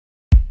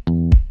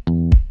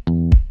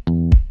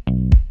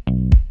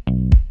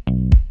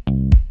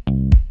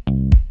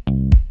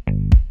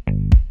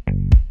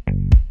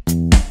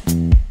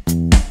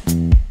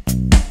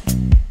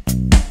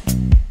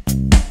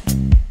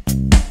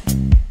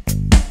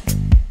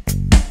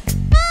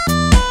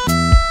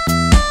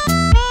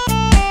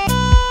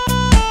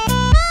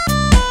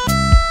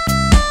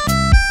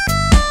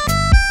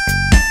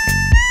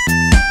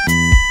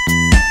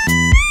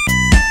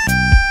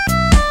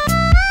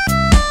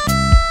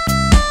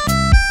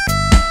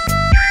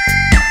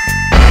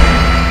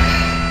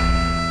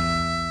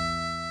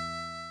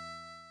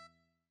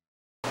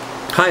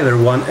Hi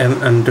everyone,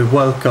 and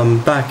welcome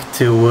back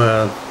to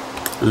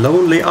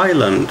Lonely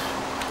Island.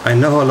 I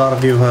know a lot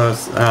of you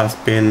has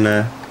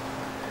been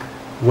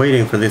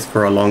waiting for this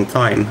for a long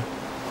time.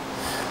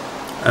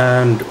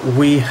 And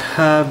we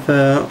have,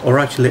 or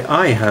actually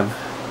I have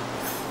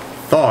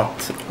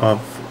thought of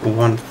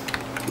one,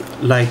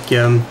 like,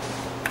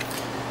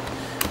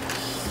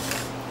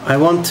 I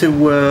want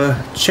to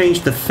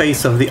change the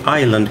face of the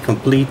island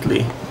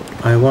completely.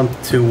 I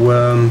want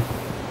to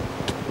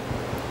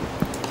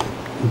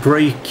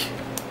break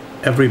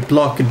every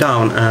block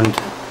down and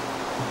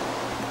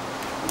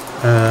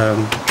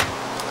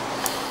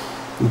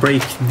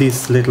break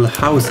this little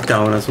house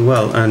down as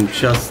well and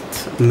just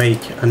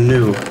make a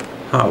new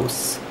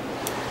house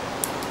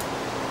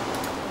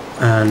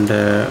and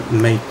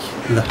make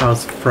the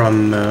house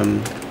from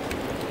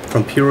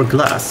pure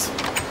glass.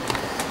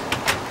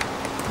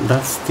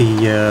 That's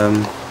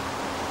the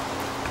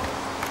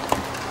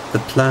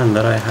plan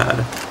that I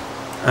had,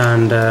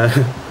 and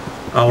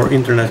our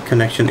internet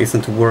connection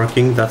isn't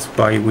working. That's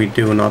why we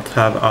do not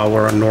have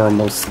our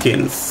normal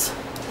skins,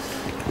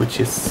 which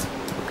is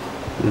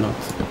not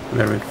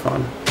very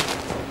fun.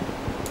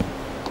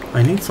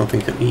 I need something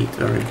to eat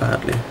very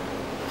badly.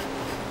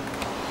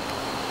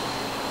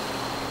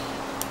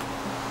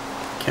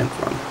 Can't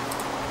run.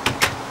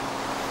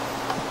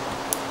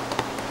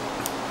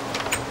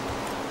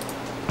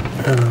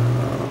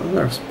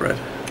 There's bread.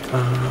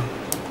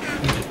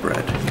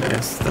 Bread.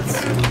 Yes, that's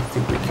the only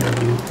thing we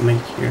can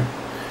make here.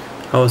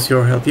 How's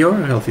your health? Your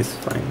health is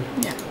fine.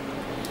 Yeah.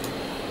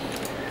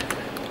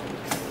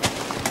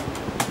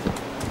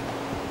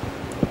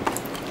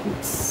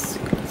 Let's see.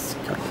 Let's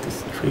cut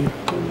this tree.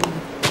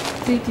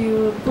 Did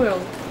you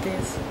build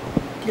this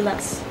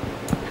glass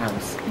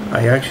house?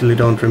 I actually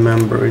don't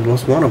remember. It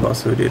was one of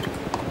us who did.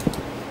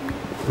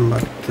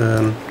 But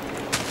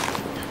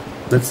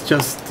let's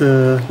just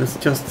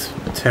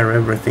tear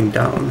everything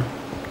down.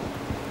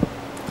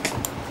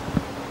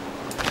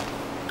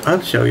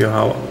 I'll show you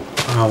how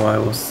I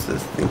was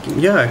thinking.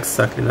 Yeah,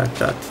 exactly like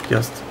that.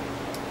 Just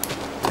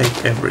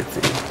take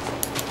everything,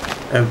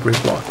 every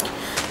block.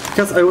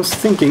 Because I was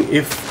thinking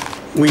if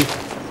we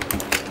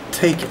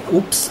take...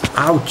 Oops,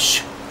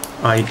 ouch,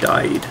 I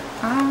died.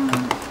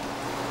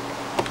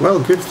 Well,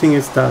 good thing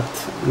is that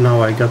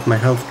now I got my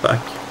health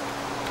back,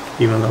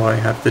 even though I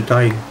have to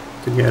die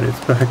to get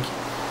it back.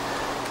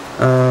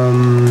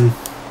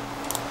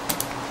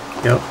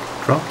 Yep,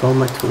 dropped all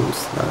my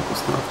tools. That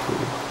was not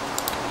cool.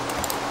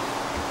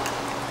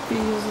 Do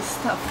you use the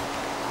stuff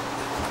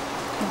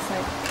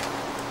inside?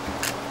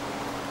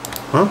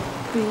 Huh?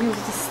 Do you use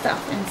the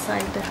stuff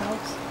inside the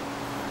house?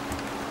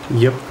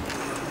 Yep.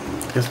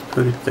 Just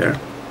put it there.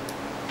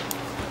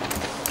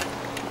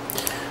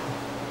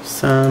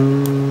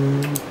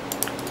 Sand.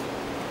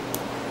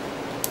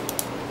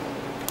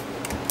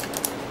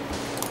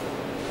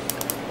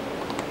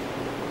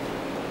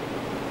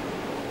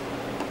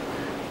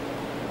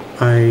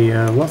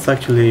 I was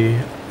actually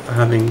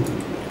having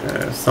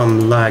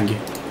some lag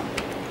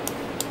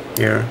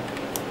here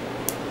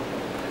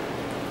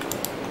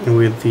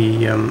with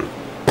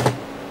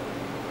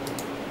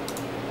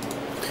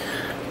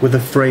the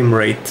frame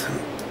rate.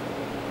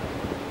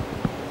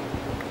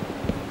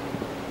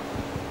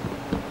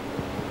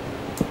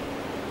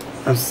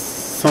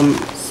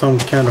 Some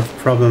kind of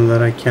problem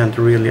that I can't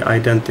really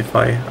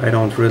identify. I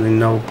don't really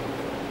know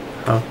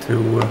how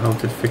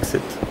to fix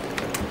it,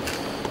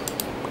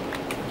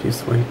 which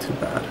is way too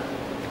bad.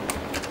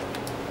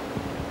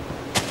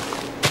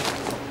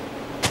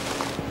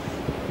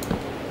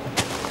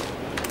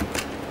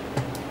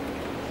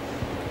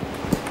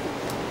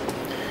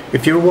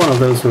 If you're one of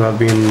those who have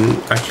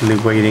been actually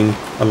waiting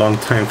a long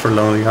time for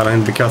Lonely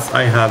Island, because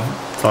I have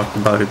talked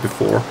about it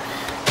before,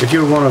 if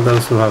you're one of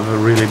those who have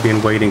really been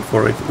waiting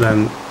for it,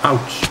 then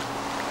ouch,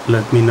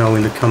 let me know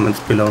in the comments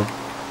below.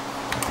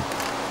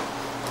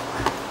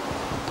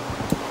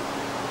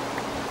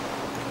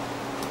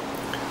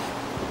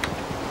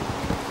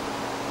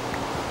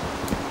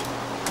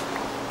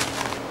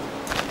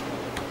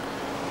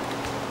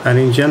 And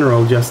in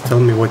general, just tell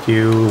me what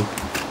you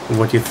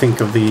think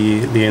of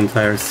the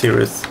entire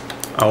series,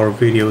 our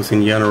videos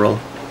in general.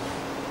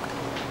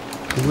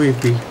 It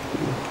would be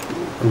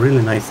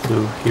really nice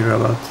to hear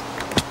about.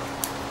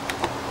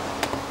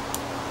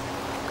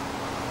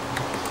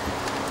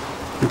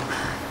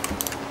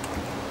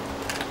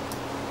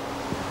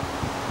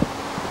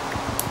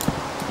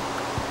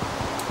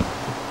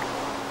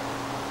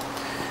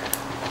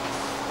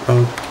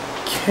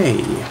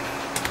 Okay.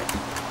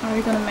 Are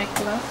you gonna make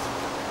glass?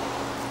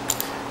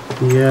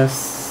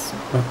 Yes,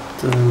 but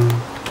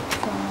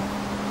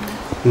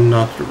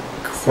not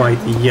quite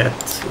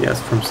yet. Yes,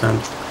 from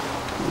sand.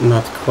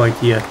 Not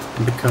quite yet,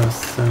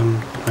 because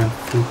I'm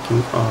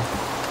thinking of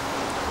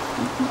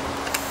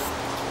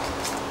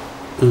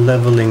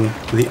leveling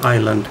the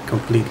island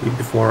completely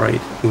before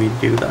we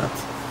do that,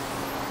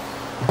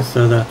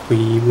 so that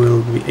we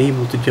will be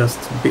able to just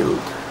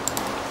build.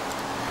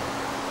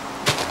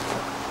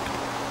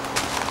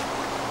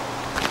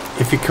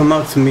 If you come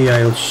out to me,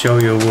 I'll show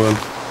you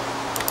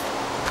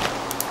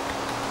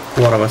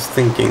what I was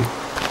thinking.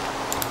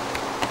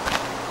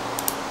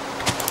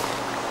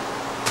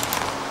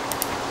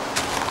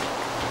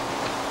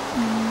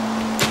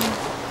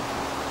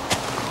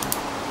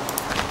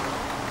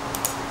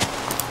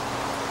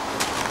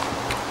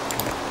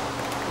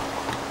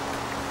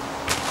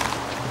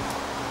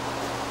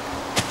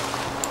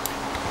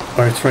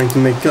 Are you trying to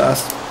make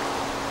glass?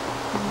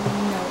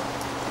 No.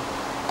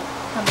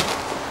 Hammer.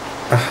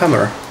 A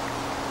hammer?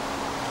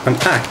 An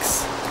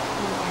axe?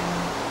 Yeah.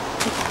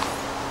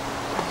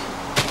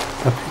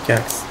 A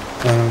pickaxe.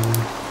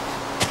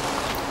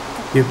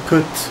 You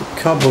put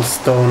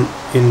cobblestone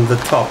in the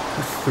top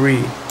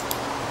 3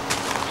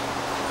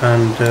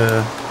 and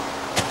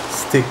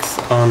sticks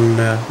on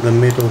the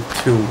middle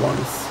 2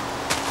 ones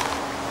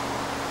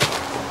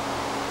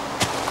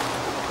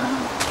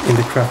in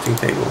the crafting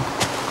table.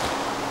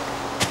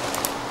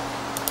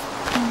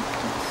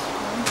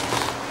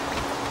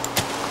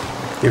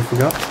 You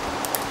forgot?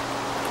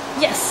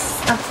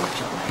 Yes,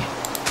 unfortunately.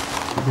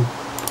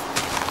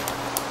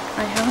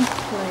 I haven't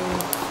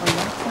played for a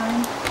long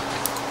time,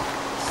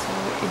 so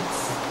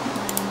it's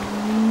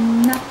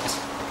not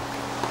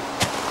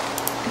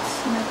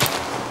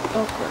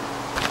awkward.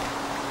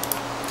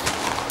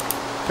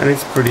 And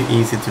it's pretty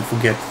easy to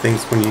forget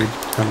things when you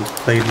haven't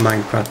played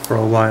Minecraft for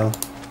a while.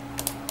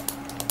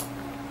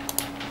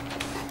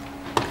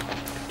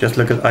 Just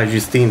look at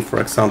Justine, for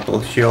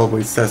example. She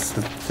always says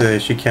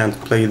that she can't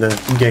play the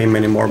game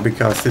anymore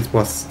because it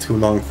was too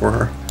long for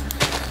her.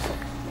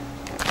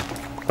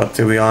 But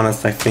to be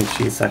honest, I think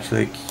she's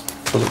actually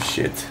full of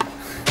shit.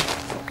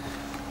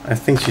 I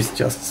think she's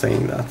just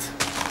saying that.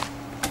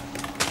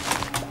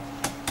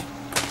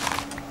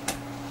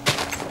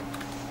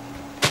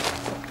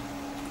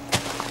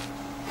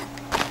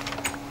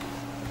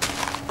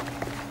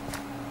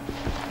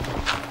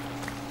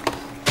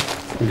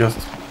 Just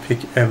pick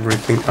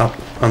everything up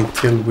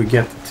until we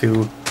get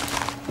to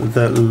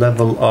the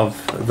level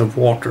of the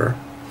water.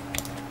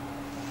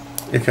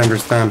 If you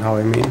understand how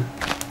I mean.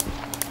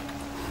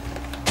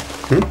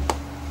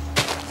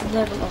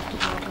 Level of the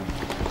water.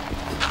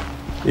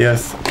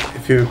 Yes,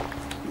 if you...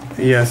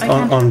 Yes,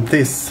 on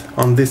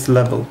this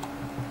level.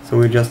 So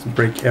we just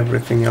break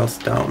everything else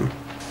down.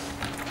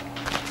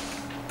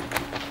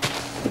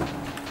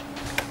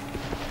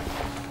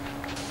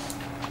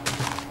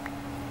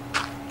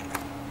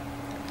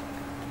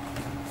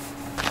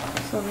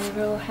 So we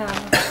will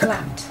have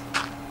flat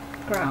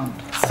ground.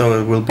 So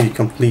it will be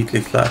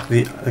completely flat.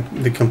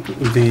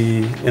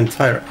 The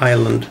entire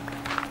island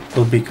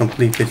will be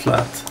completely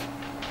flat.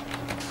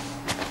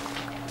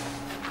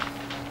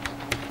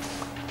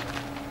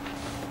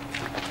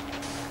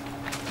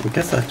 I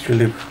guess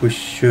actually we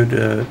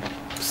should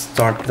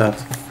start that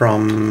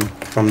from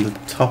the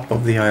top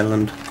of the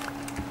island.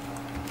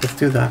 Let's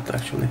do that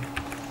actually.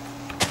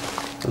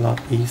 It's a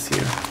lot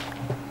easier.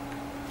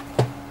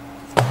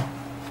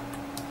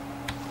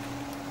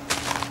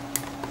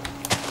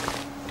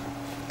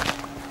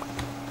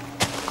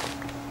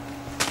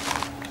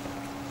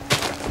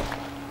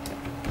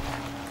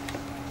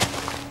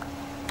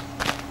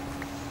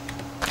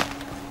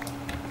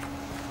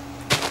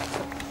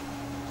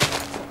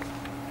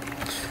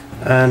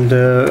 And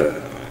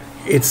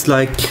it's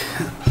like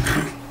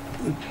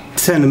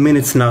 10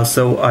 minutes now,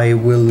 so I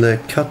will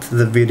cut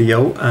the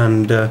video,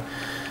 and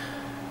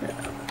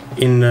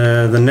in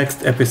the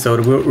next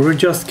episode we're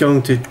just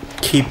going to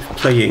keep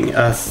playing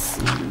as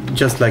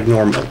just like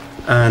normal,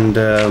 and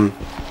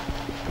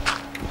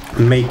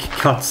make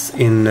cuts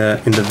in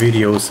the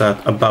videos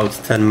at about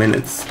 10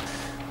 minutes.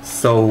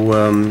 So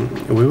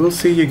we will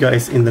see you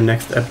guys in the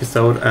next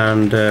episode,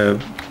 and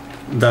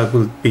that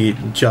will be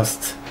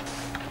just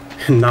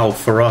now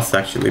for us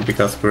actually,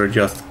 because we're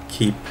just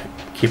keep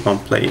on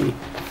playing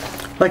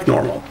like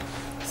normal.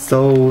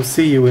 So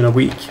see you in a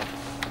week.